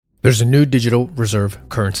There's a new digital reserve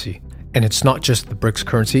currency, and it's not just the BRICS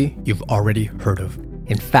currency you've already heard of.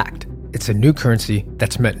 In fact, it's a new currency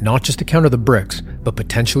that's meant not just to counter the BRICS, but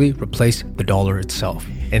potentially replace the dollar itself.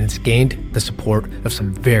 And it's gained the support of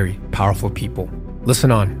some very powerful people.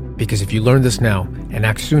 Listen on, because if you learn this now and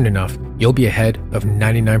act soon enough, you'll be ahead of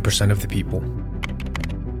 99% of the people.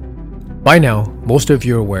 By now, most of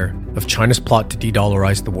you are aware of China's plot to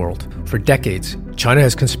de-dollarize the world. For decades, China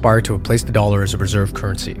has conspired to replace the dollar as a reserve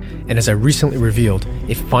currency, and as I recently revealed,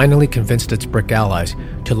 it finally convinced its BRIC allies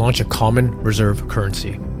to launch a common reserve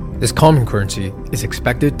currency. This common currency is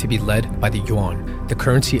expected to be led by the yuan, the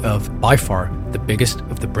currency of, by far, the biggest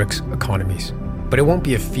of the BRICS economies. But it won't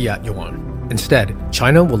be a fiat yuan. Instead,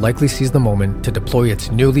 China will likely seize the moment to deploy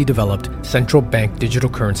its newly developed central bank digital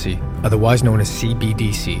currency, otherwise known as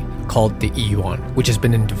CBDC, called the e-yuan, which has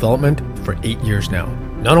been in development for 8 years now.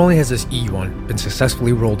 Not only has this e-yuan been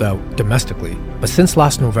successfully rolled out domestically, but since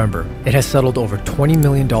last November, it has settled over $20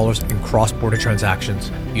 million in cross-border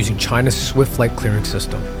transactions using China's SWIFT-like clearing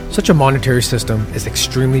system. Such a monetary system is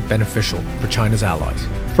extremely beneficial for China's allies.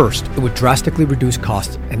 First, it would drastically reduce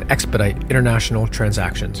costs and expedite international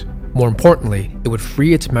transactions. More importantly, it would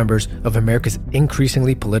free its members of America's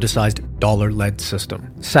increasingly politicized dollar-led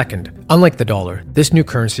system. Second, unlike the dollar, this new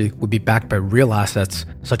currency would be backed by real assets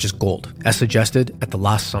such as gold, as suggested at the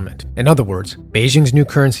last summit. In other words, Beijing's new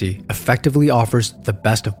currency effectively offers the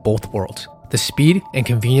best of both worlds: the speed and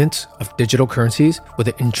convenience of digital currencies with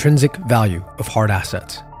the intrinsic value of hard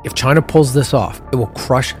assets. If China pulls this off, it will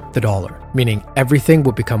crush the dollar, meaning everything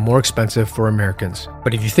will become more expensive for Americans.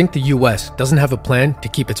 But if you think the US doesn't have a plan to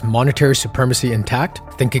keep its monetary supremacy intact,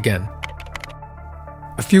 think again.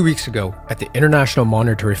 A few weeks ago, at the International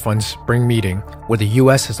Monetary Fund's spring meeting, where the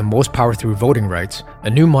US has the most power through voting rights, a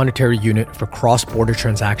new monetary unit for cross-border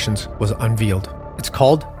transactions was unveiled. It's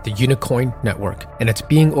called the Unicoin network, and it's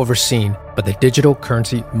being overseen by the Digital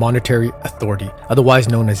Currency Monetary Authority, otherwise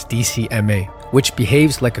known as DCMA, which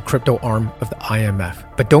behaves like a crypto arm of the IMF.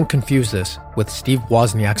 But don't confuse this with Steve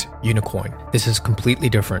Wozniak's Unicoin. This is completely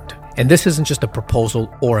different. And this isn't just a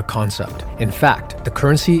proposal or a concept. In fact, the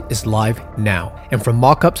currency is live now, and from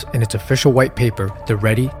mock-ups in its official white paper, they're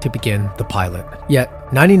ready to begin the pilot. Yet,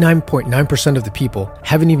 99.9% of the people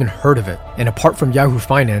haven't even heard of it, and apart from Yahoo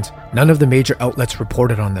Finance, none of the major outlets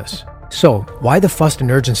reported on this. So, why the fuss and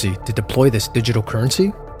urgency to deploy this digital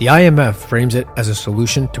currency? The IMF frames it as a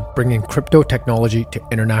solution to bringing crypto technology to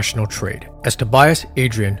international trade. As Tobias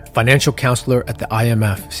Adrian, financial counselor at the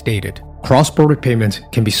IMF, stated, cross-border payments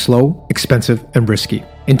can be slow, expensive, and risky.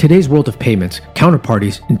 In today's world of payments,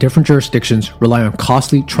 counterparties in different jurisdictions rely on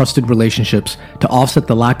costly, trusted relationships to offset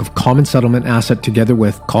the lack of common settlement asset together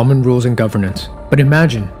with common rules and governance. But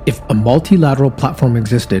imagine if a multilateral platform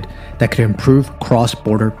existed that could improve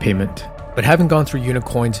cross-border payment. But having gone through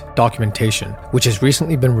Unicoin's documentation, which has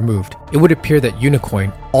recently been removed, it would appear that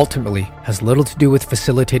Unicoin ultimately has little to do with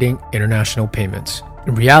facilitating international payments.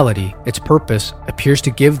 In reality, its purpose appears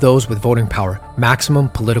to give those with voting power maximum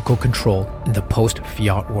political control in the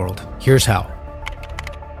post-fiat world. Here's how.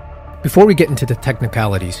 Before we get into the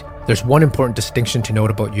technicalities, there's one important distinction to note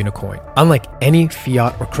about Unicoin. Unlike any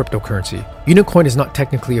fiat or cryptocurrency, Unicoin is not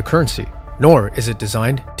technically a currency, nor is it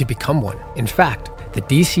designed to become one. In fact, the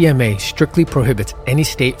DCMA strictly prohibits any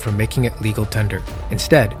state from making it legal tender.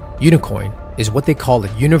 Instead, Unicoin is what they call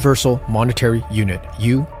a Universal Monetary Unit,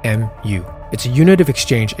 UMU. It's a unit of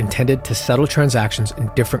exchange intended to settle transactions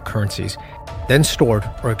in different currencies, then stored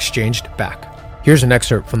or exchanged back. Here's an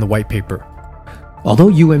excerpt from the white paper. Although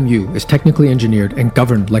UMU is technically engineered and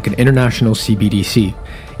governed like an international CBDC,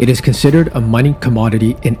 it is considered a money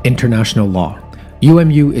commodity in international law.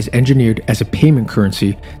 UMU is engineered as a payment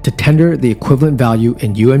currency to tender the equivalent value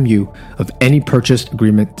in UMU of any purchased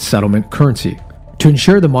agreement settlement currency. To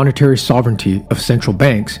ensure the monetary sovereignty of central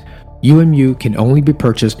banks, UMU can only be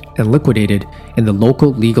purchased and liquidated in the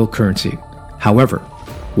local legal currency. However,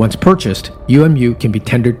 once purchased, UMU can be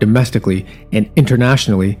tendered domestically and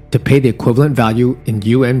internationally to pay the equivalent value in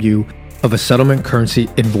UMU of a settlement currency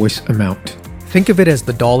invoice amount. Think of it as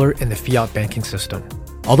the dollar in the fiat banking system.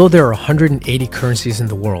 Although there are 180 currencies in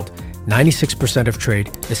the world, 96% of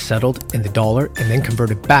trade is settled in the dollar and then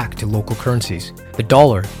converted back to local currencies. The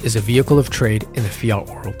dollar is a vehicle of trade in the fiat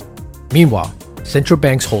world. Meanwhile, central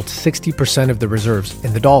banks hold 60% of the reserves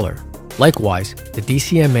in the dollar. Likewise, the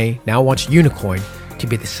DCMA now wants Unicoin to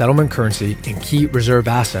be the settlement currency and key reserve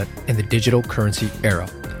asset in the digital currency era.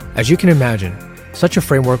 As you can imagine, such a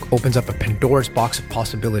framework opens up a Pandora's box of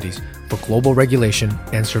possibilities for global regulation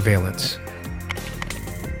and surveillance.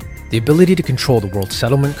 The ability to control the world's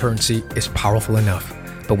settlement currency is powerful enough,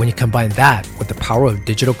 but when you combine that with the power of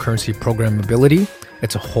digital currency programmability,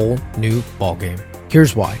 it's a whole new ballgame.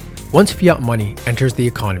 Here's why. Once fiat money enters the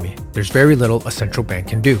economy, there's very little a central bank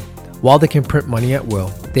can do. While they can print money at will,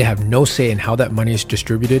 they have no say in how that money is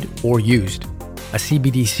distributed or used. A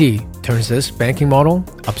CBDC turns this banking model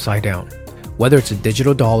upside down. Whether it's a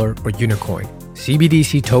digital dollar or Unicoin,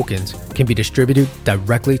 CBDC tokens can be distributed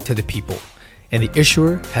directly to the people, and the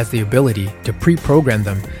issuer has the ability to pre-program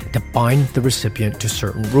them to bind the recipient to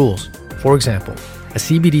certain rules. For example, a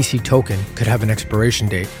CBDC token could have an expiration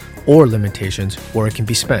date or limitations where it can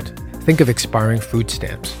be spent. Think of expiring food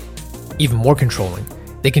stamps. Even more controlling,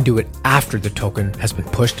 they can do it after the token has been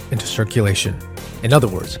pushed into circulation. In other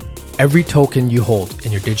words, every token you hold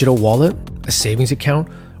in your digital wallet, a savings account,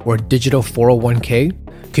 or a digital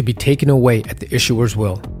 401k could be taken away at the issuer's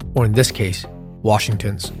will, or in this case,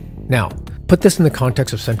 Washington's. Now, put this in the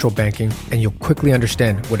context of central banking and you'll quickly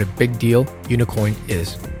understand what a big deal Unicoin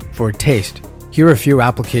is. For a taste, here are a few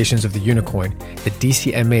applications of the Unicoin that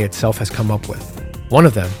DCMA itself has come up with. One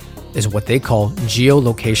of them is what they call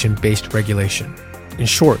geolocation-based regulation. In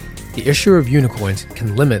short, the issuer of Unicoins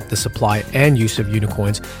can limit the supply and use of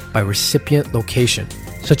Unicoins by recipient location,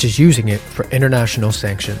 such as using it for international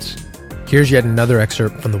sanctions. Here's yet another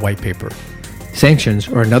excerpt from the white paper. Sanctions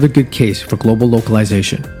are another good case for global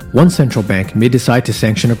localization. One central bank may decide to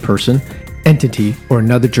sanction a person, entity, or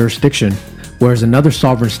another jurisdiction, whereas another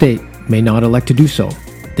sovereign state may not elect to do so.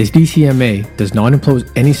 This DCMA does not impose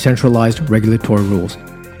any centralized regulatory rules.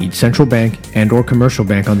 Each central bank and/or commercial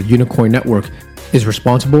bank on the Unicoin network is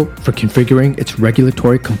responsible for configuring its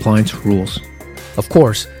regulatory compliance rules. Of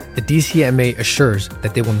course, the DCMA assures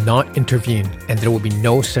that they will not intervene and there will be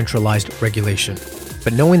no centralized regulation.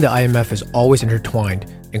 But knowing the IMF is always intertwined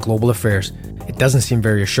in global affairs, it doesn't seem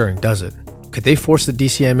very assuring, does it? Could they force the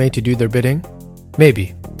DCMA to do their bidding?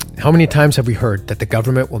 Maybe. How many times have we heard that the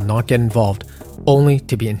government will not get involved only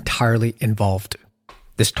to be entirely involved?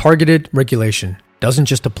 This targeted regulation doesn't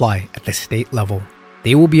just apply at the state level.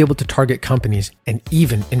 They will be able to target companies and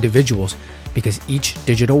even individuals because each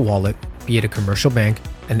digital wallet, be it a commercial bank,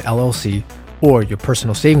 an LLC, or your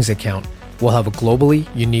personal savings account, will have a globally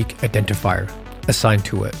unique identifier assigned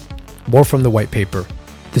to it. More from the white paper.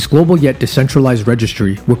 This global yet decentralized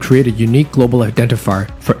registry will create a unique global identifier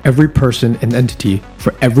for every person and entity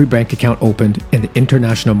for every bank account opened in the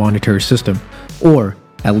International Monetary System, or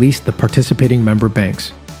at least the participating member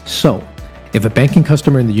banks. So, if a banking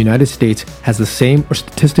customer in the United States has the same or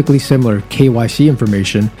statistically similar KYC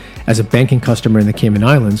information as a banking customer in the Cayman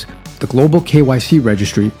Islands, the global KYC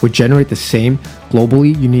registry would generate the same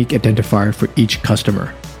globally unique identifier for each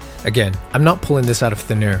customer. Again, I'm not pulling this out of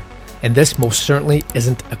thin air, and this most certainly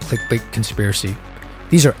isn't a clickbait conspiracy.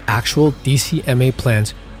 These are actual DCMA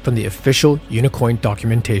plans from the official Unicoin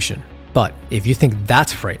documentation. But if you think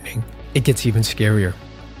that's frightening, it gets even scarier.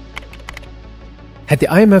 Had the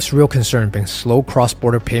IMF's real concern been slow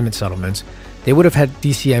cross-border payment settlements, they would have had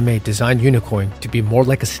DCMA design Unicoin to be more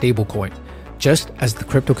like a stablecoin, just as the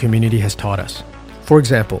crypto community has taught us. For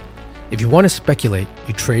example, if you want to speculate,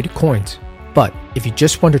 you trade coins. But if you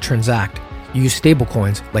just want to transact, you use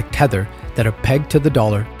stablecoins like Tether that are pegged to the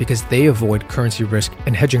dollar because they avoid currency risk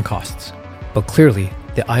and hedging costs. But clearly,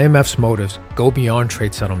 the IMF's motives go beyond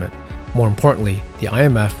trade settlement. More importantly, the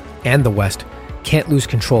IMF and the West can't lose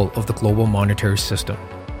control of the global monetary system,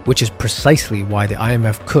 which is precisely why the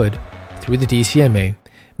IMF could, through the DCMA,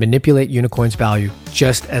 manipulate Unicoin's value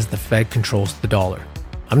just as the Fed controls the dollar.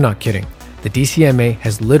 I'm not kidding. The DCMA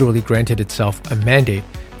has literally granted itself a mandate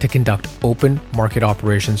to conduct open market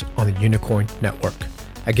operations on the Unicoin network.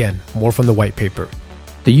 Again, more from the white paper.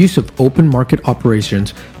 The use of open market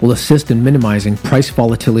operations will assist in minimizing price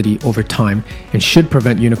volatility over time and should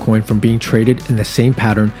prevent Unicoin from being traded in the same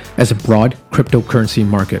pattern as a broad cryptocurrency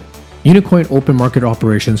market. Unicoin open market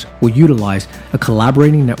operations will utilize a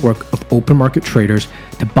collaborating network of open market traders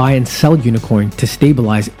to buy and sell Unicoin to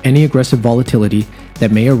stabilize any aggressive volatility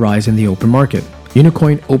that may arise in the open market.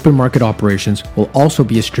 Unicoin open market operations will also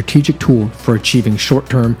be a strategic tool for achieving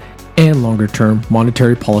short-term and longer-term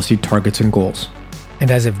monetary policy targets and goals. And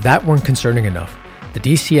as if that weren't concerning enough, the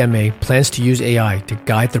DCMA plans to use AI to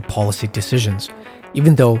guide their policy decisions,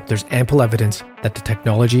 even though there's ample evidence that the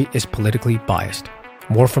technology is politically biased.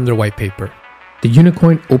 More from their white paper. The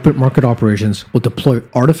Unicoin open market operations will deploy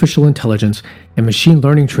artificial intelligence and machine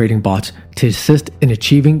learning trading bots to assist in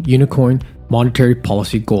achieving Unicoin monetary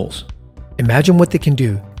policy goals. Imagine what they can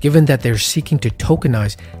do, given that they're seeking to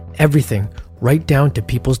tokenize everything right down to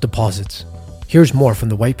people's deposits. Here's more from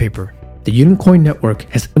the white paper. The Unicoin network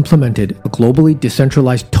has implemented a globally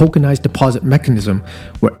decentralized tokenized deposit mechanism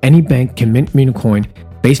where any bank can mint Unicoin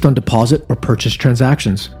based on deposit or purchase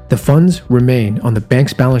transactions. The funds remain on the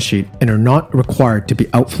bank's balance sheet and are not required to be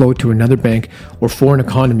outflowed to another bank or foreign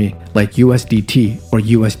economy like USDT or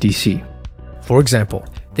USDC. For example,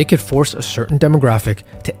 they could force a certain demographic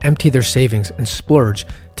to empty their savings and splurge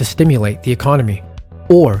to stimulate the economy.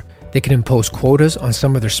 Or they could impose quotas on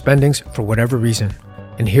some of their spendings for whatever reason.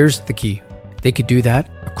 And here's the key. They could do that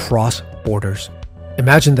across borders.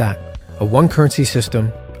 Imagine that, a one currency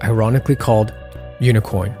system ironically called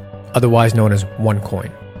Unicoin, otherwise known as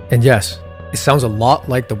OneCoin. And yes, it sounds a lot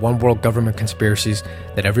like the one world government conspiracies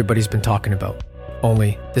that everybody's been talking about.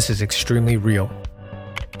 Only this is extremely real.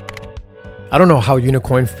 I don't know how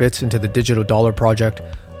Unicoin fits into the digital dollar project,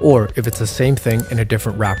 or if it's the same thing in a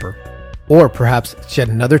different wrapper. Or perhaps it's yet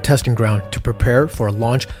another testing ground to prepare for a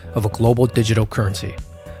launch of a global digital currency.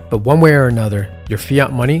 But one way or another, your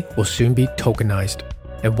fiat money will soon be tokenized.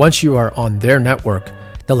 And once you are on their network,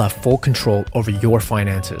 they'll have full control over your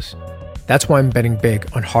finances. That's why I'm betting big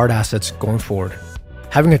on hard assets going forward.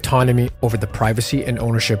 Having autonomy over the privacy and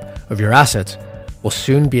ownership of your assets will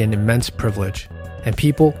soon be an immense privilege, and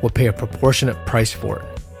people will pay a proportionate price for it.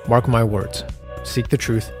 Mark my words. Seek the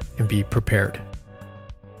truth and be prepared.